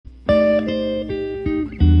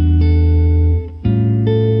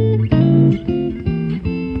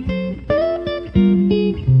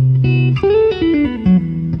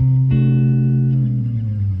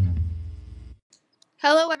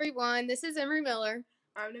Timeline. This is Emery Miller.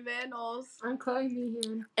 I'm Nevaeh Knowles. I'm Chloe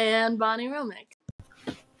Meehan. And Bonnie Romick.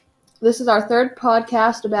 This is our third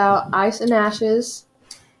podcast about ice and ashes.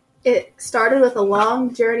 It started with a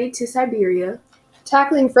long journey to Siberia.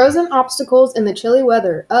 Tackling frozen obstacles in the chilly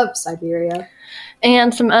weather of Siberia.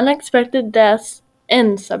 And some unexpected deaths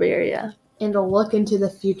in Siberia. And a look into the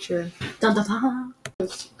future. Dun, dun, dun.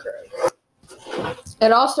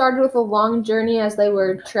 It all started with a long journey as they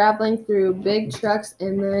were traveling through big trucks,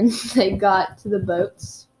 and then they got to the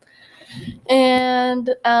boats.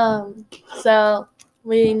 And so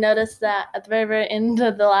we noticed that at the very, very end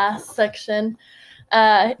of the last section,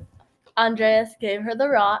 Andreas gave her the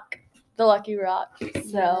rock, the lucky rock.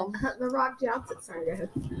 So The Rock Johnson sounded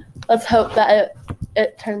good. let's hope that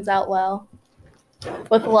it turns out well.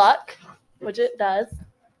 With luck, which it does.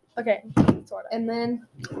 Okay, sort of. And then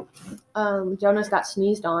Jonas got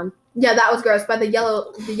sneezed on. Yeah, that was gross. By the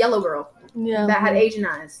yellow girl Yeah. that had Asian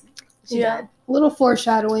eyes. She died. Little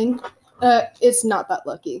foreshadowing. It's not that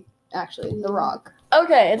lucky, actually. The Rock.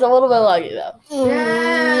 Okay, it's a little bit lucky though.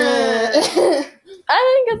 Yeah.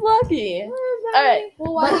 I think it's lucky. All right,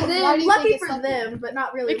 Well, But why then, do you lucky think it's for lucky? them, but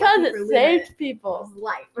not really because lucky it for saved Lena's people.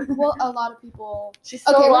 life. Well, a lot of people. She's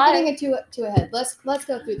still Okay, we're alive. getting it to a head. Let's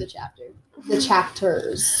go through the chapter. The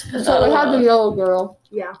chapters. So we had the yellow girl,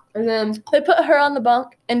 Yeah. and then They put her on the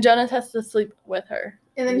bunk, and Jonas has to sleep with her.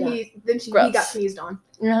 And then Yeah. he Gross. got sneezed on.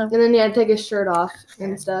 Yeah. and then he had to take his shirt off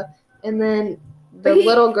and stuff. And then the But he-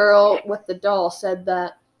 little girl with the doll said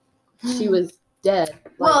that she was dead.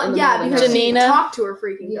 in Well, the yeah, middle of the because night. she Janina. talked to her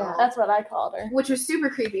freaking Yeah. doll. That's what I called her. Which was super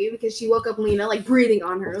creepy because she woke up Lena like breathing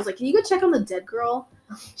on her. I was like, "Can you go check on the dead girl?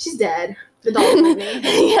 She's dead." The doll told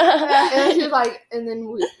me. Yeah. And then she was like, and then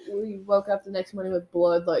we woke up the next morning with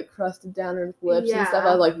blood like crusted down her lips and stuff.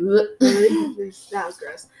 I was like, "Bleh." That was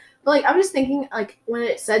gross. But like, I'm just thinking like when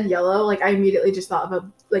it said yellow, like I immediately just thought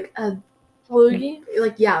of a Loogie?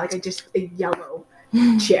 yellow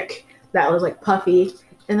chick that was like puffy.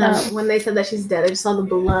 And then Oh. when they said that she's dead, I just saw the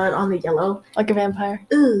blood on the yellow. Like a vampire.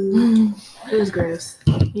 Ooh, it was gross.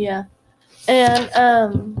 Yeah.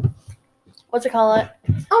 And, what's it called?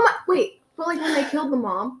 Oh my! Wait, but like when they killed the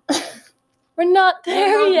mom. We're not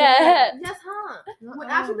there yet. Yes, huh? When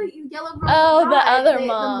after the yellow girl Oh, the died, other the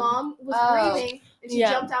mom. mom was Oh. breathing, and she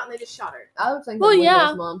Yeah. jumped out and they just shot her. I was thinking Well, of Linda's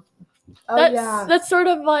yeah. mom. Oh That's, yeah, that's sort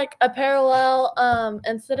of like a parallel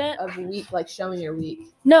incident. of weak, like showing you're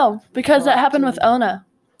weak. No, because that Oh, happened with geez. Ona.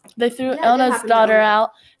 They threw Yeah, it did Ona's happen to daughter Ona.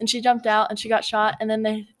 out, and she jumped out, and she got shot, and then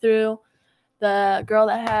they threw the girl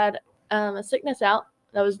that had a sickness out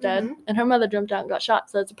that was dead, Mhm. and her mother jumped out and got shot,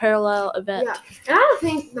 so it's a parallel event. Yeah, and I don't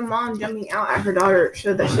think the mom jumping out at her daughter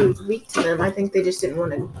showed that she was weak to them. I think they just didn't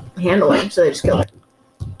want to handle her, so they just killed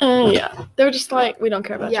her. Yeah. They were just like, we don't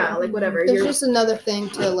care about Yeah, you. like whatever. It's You're just another thing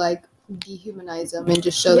to like dehumanize them and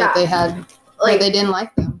just show Yeah. that they had like they didn't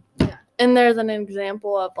like them. And there's an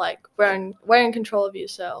example of like, we're in control of you,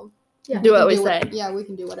 so Yeah. do what We we can say. Yeah, we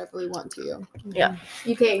can do whatever we want to you.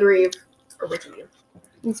 you can't grieve for what you do.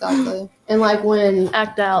 Exactly. And like when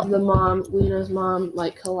Act out. the mom, Lena's mom,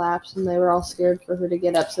 like collapsed, and they were all scared for her to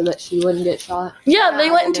get up so that she wouldn't get shot. Yeah, they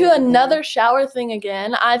Yeah, went into yeah. another shower thing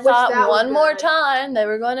again. I Which that thought was one more good. time they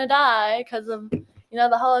were going to die because of,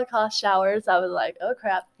 the Holocaust showers. I was like, oh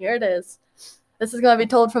crap, here it is. This is going to be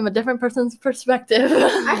told from a different person's perspective. I feel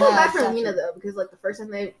Yeah, bad for exactly. Lena though, because like the first time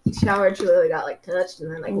they showered, she literally got like touched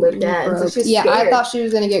and then like looked at, and so Groped. she was Yeah, scared. I thought she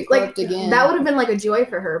was gonna get like groped again. that would have been like a joy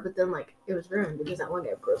for her, but then like it was ruined because that one guy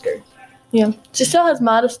groped her. Yeah. She still has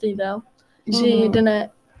modesty though. She Mhm.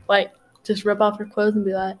 didn't like just rip off her clothes and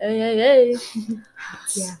be like, hey, hey, hey.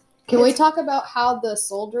 Yeah. Can we talk about how the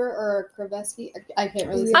soldier or Krivetsky, I can't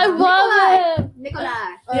really say I his name, love him.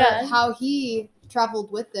 Nikolai. Yeah. how he traveled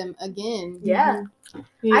with them again. Yeah.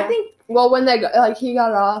 Yeah. I think Well, when they got, he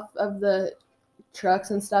got off of the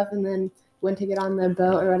trucks and stuff, and then went to get on the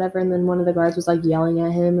boat or whatever, and then one of the guards was like yelling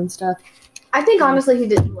at him and stuff. honestly he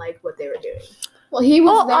didn't like what they were doing. Well, he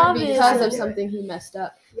was Well, there because of obviously. something he messed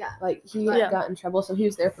up. Yeah. Like he Yeah. got in trouble, so he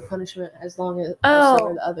was there for punishment as long as Oh. so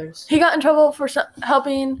were the others. He got in trouble for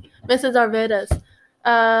helping Mrs. Arvidas.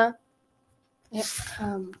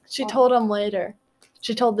 She Oh. told him later.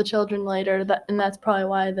 She told the children later, and that's probably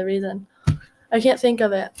why the reason. I can't think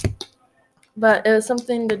of it, but it was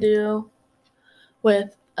something to do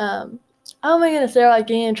with oh my goodness, they're like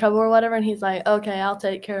getting in trouble or whatever, and he's like, okay, I'll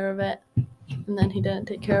take care of it, and then he didn't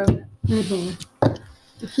take care of it. Mm-hmm.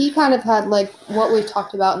 He kind of had like what we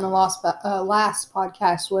talked about in the last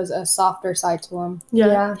podcast was a softer side to him.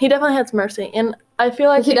 Yeah. He definitely has mercy, and I feel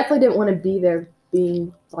like He definitely didn't want to be there,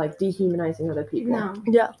 being like dehumanizing other people. No.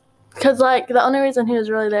 Yeah, because like the only reason he was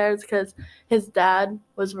really there is because his dad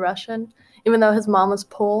was Russian, even though his mom was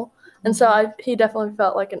Pole. And so he definitely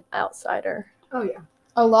felt like an outsider. Oh yeah.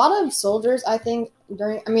 A lot of soldiers, I think,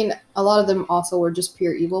 a lot of them also were just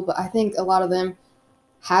pure evil, but I think a lot of them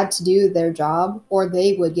had to do their job or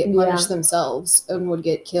they would get punished themselves and would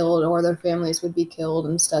get killed or their families would be killed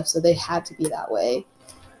and stuff. So they had to be that way.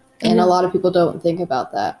 And a lot of people don't think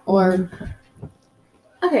about that. Or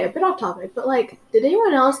Okay, a bit off topic, but like, did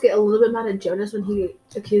anyone else get a little bit mad at Jonas when he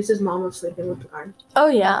accused his mom of sleeping with the guard? Oh,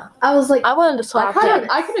 yeah. I was like, I wanted to slap him.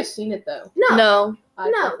 I could have seen it though. no,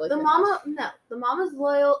 No. the mama's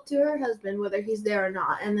loyal to her husband whether he's there or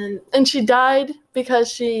not, and then And she died because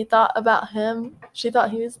she thought about him. She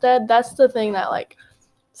thought he was dead. That's the thing that, like,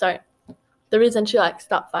 the reason she, like,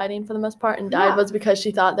 stopped fighting for the most part and died was because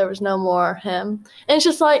she thought there was no more him. And it's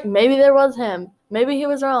just like, maybe there was him. Maybe he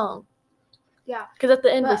was wrong. Yeah. Because at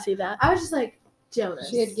the end we But see that. I was just like, Jonas.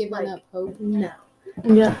 she had given like, up hope. No.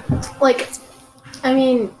 Yeah. Like, I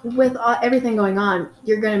mean, with everything going on,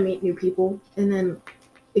 you're gonna meet new people, and then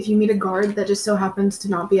if you meet a guard that just so happens to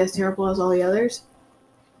not be as terrible as all the others,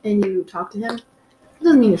 and you talk to him, it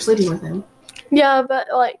doesn't mean you're sleeping with him. Yeah, but,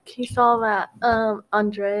 like, he saw that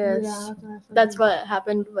Andreas. Yeah, That's what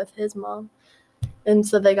happened with his mom. And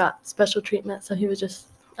so they got special treatment. So he was just,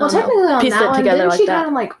 Well, technically on pieced that it one, together didn't like she that. kind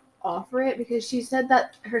of like offer it because she said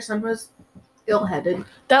that her son was ill-headed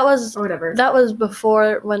That was or whatever.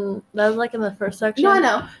 before when that was like in the first section. No, I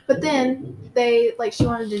know, but then she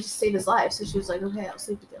wanted to just save his life, so she was like, okay, I'll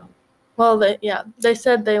sleep with you. Well, they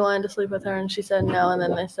said they wanted to sleep with her, and she said no, and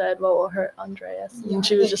then they said, well, we'll hurt Andreas, Yeah, and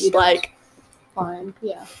she was if you just don't. like, Fine.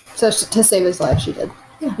 Yeah. So to save his life, she did.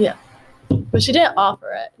 but she didn't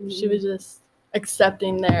offer it. She was just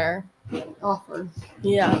accepting their, Offer.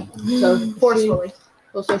 yeah, So Forcefully.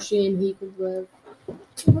 So she and he could live.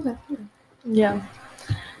 Okay. yeah,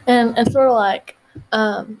 and sort of like,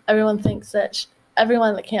 everyone thinks that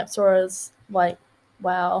everyone at Camp Sora is like,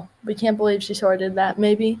 wow, we can't believe she sort of did that,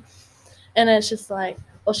 maybe. And it's just like,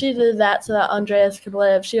 well, she did that so that Andreas could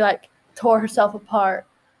live. She, like, tore herself apart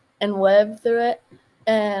and lived through it.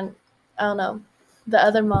 And I don't know, the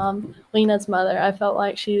other mom, Lena's mother, I felt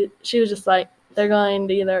like she was just like, they're going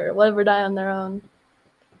to either live or die on their own.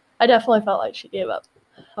 I definitely felt like she gave up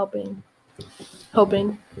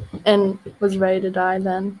hoping, and was ready to die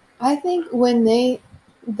then. I think when the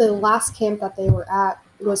last camp that they were at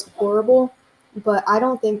was horrible, but I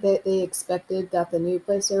don't think that they expected that the new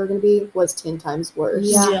place they were going to be was 10 times worse.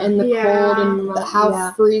 Yeah. And the Yeah. cold and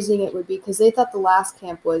How freezing it would be, because they thought the last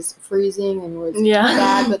camp was freezing and was Yeah.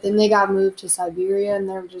 bad, but then they got moved to Siberia and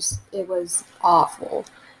it was awful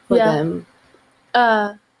for Yeah. them.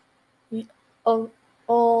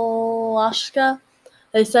 Olashka,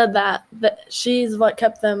 they said that she's what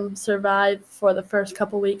kept them survive for the first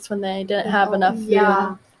couple weeks when they didn't have enough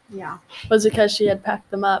food. Yeah. Was because she had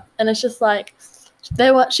packed them up. And it's just like,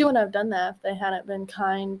 she wouldn't have done that if they hadn't been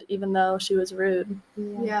kind, even though she was rude.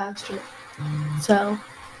 Yeah, that's true. So,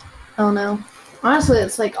 I don't know. Honestly,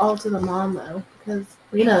 it's like all to the mom though, because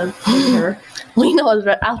Lena hated her. Lena was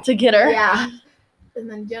out to get her. Yeah. And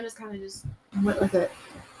then Jonas kind of just went with it,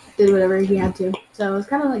 did whatever he had to. So it was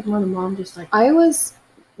kind of like more the mom just like.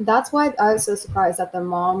 That's why I was so surprised that her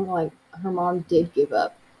mom did give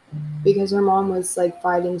up, because her mom was like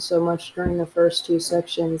fighting so much during the first two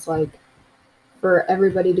sections, like for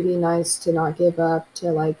everybody to be nice, to not give up,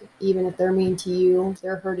 to like, even if they're mean to you,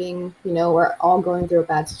 they're hurting, we're all going through a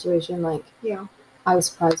bad situation. Like, Yeah. I was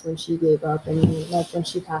surprised when she gave up, and like when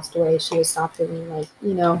she passed away, she was stopped giving, like,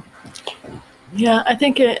 Yeah, I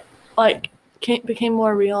think it like became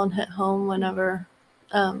more real and hit home whenever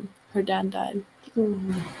her dad died.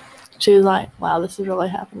 She was like, wow, this is really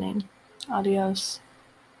happening. Adios.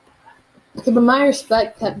 Okay, but my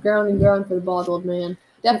respect kept growing and growing for the bald old man.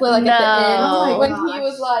 Definitely, like at the end, No. when Oh my he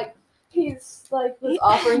was gosh. like, was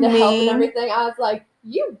offering to help and Mean. everything. I was like,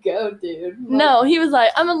 you go, dude. Like, No, he was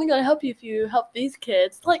like, I'm only going to help you if you help these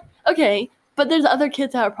kids. Like, okay, but there's other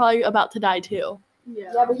kids that are probably about to die too.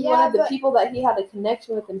 Yeah, but he Yeah, wanted the but- people that he had a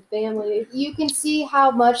connection with and family. you can see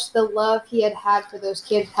how much the love he had for those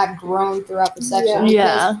kids had grown throughout the section.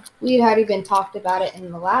 Yeah. Because we had even talked about it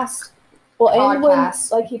in the last. Well, and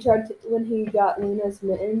Podcast. when he got Lena's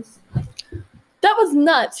mittens. That was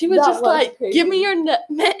nuts. He was That just was like, crazy. give me your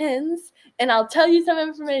mittens and I'll tell you some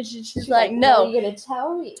information. She's like, no. What are you gonna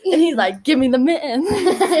tell me? And he's like, give me the mittens.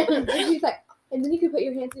 and he's like, and then you can put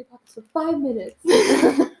your hands in your pockets for 5 minutes.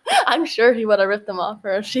 I'm sure he would have ripped them off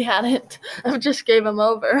her if she hadn't. I just gave him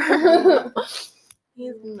over.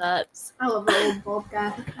 He's nuts. I love the old bald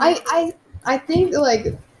guy. I think like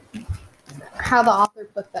how the author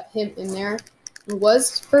put him in there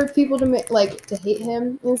was for people to to hate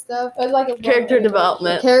him and stuff. It was like a Character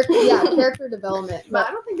development. Character development. But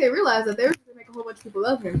I don't think they realized that they were going to make a whole bunch of people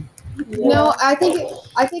love him. No, I think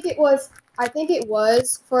it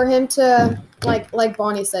was for him to like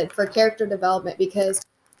Bonnie said, for character development, because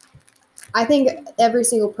I think every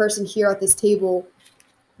single person here at this table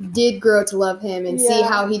did grow to love him and see Yeah.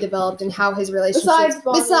 how he developed and how his relationship.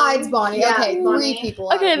 Besides Bonnie, Yeah, okay, Bonnie. 3 people.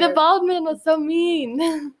 out Okay, the here. bald man was so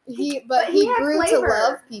mean. He he had grew flavor. to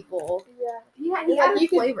love people. Yeah. He Like, had you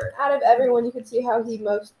could- flavor. Out of everyone, you could see how he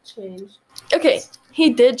most changed. Okay, he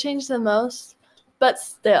did change the most, but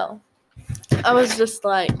still, I was just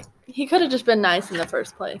like, he could have just been nice in the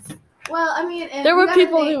first place. Well, I mean, and There you were gotta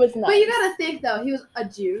people think- who was nice. But you gotta think though, he was a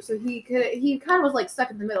Jew, so he kind of was like stuck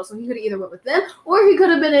in the middle. So he could have either went with them, or he could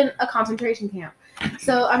have been in a concentration camp.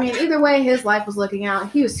 So I mean, either way, his life was looking out.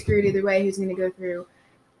 He was screwed either way. He was going to go through.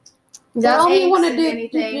 All he Angst wanted and to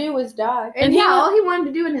anything. do was die. And And yeah, he- all he wanted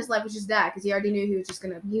to do in his life was just die because he already knew he was just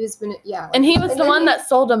gonna. He was been And he was And the then one he- that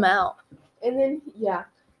sold him out. And then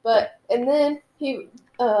and then he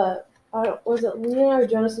was it Lena or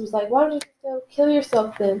Jonas was like, why don't you just go kill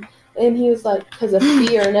yourself then? And he was like, because of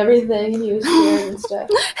fear and everything, and he was scared and stuff.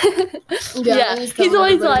 Yeah, and he's telling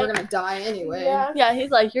always everybody, like- we're gonna die anyway. Yeah. Yeah, he's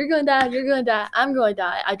like, you're gonna die, I'm going to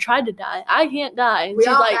die. I tried to die, I can't die. And We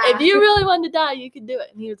she's all like, die. if you really wanted to die, you could do it.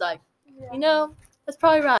 And he was like, you know, that's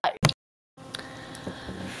probably right.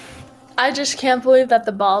 I just can't believe that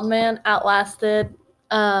the bald man outlasted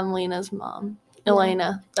Lena's mom,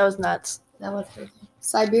 Elena. That was nuts. That was crazy.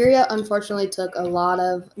 Siberia unfortunately took a lot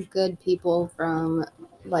of good people from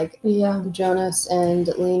like Yeah. Jonas and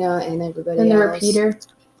Lena and everybody And the else. repeater.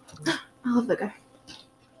 I love that guy.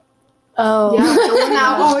 Oh. Yeah, the one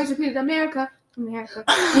that always repeated America, America.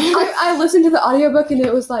 I listened to the audiobook and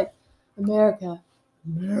it was like, America.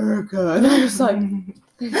 And I was like,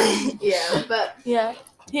 Yeah, but Yeah,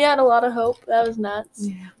 he had a lot of hope. That was nuts.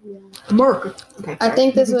 America. Okay. I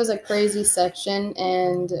think this was a crazy section,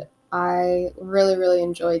 and I really, really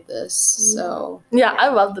enjoyed this. So Yeah, I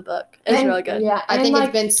love the book. It's and- really good. Yeah, I and think like,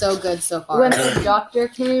 it's been so good so far. when the doctor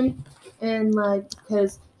came and like,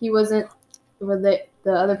 because he wasn't, where the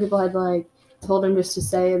other people had like told him just to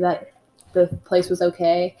say that the place was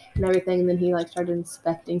okay and everything, and then he like started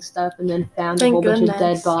inspecting stuff and then found Thank a whole bunch of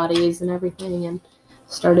goodness. dead bodies and everything, and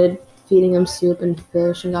started feeding him soup and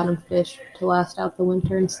fish and got him fish to last out the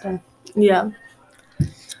winter and stuff. Yeah.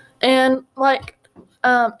 And like,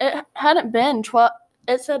 it hadn't been 12.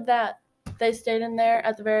 It said that they stayed in there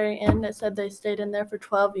at the very end. It said they stayed in there for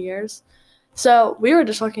 12 years. So we were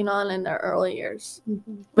just looking on in their early years,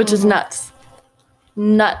 which is nuts.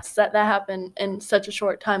 Nuts that happened in such a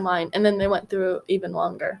short timeline. And then they went through even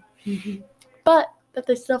longer. But that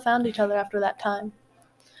they still found each other after that time.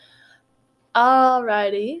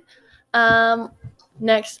 Alrighty.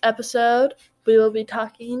 Next episode, we will be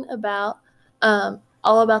talking about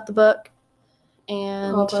all about the book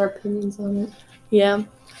and All of our opinions on it. yeah,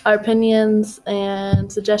 our opinions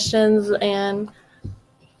and suggestions and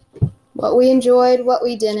what we enjoyed, what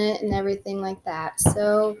we didn't, and everything like that.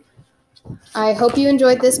 So I hope you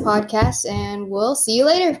enjoyed this podcast, and we'll see you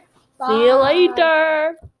later. see you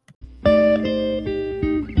later.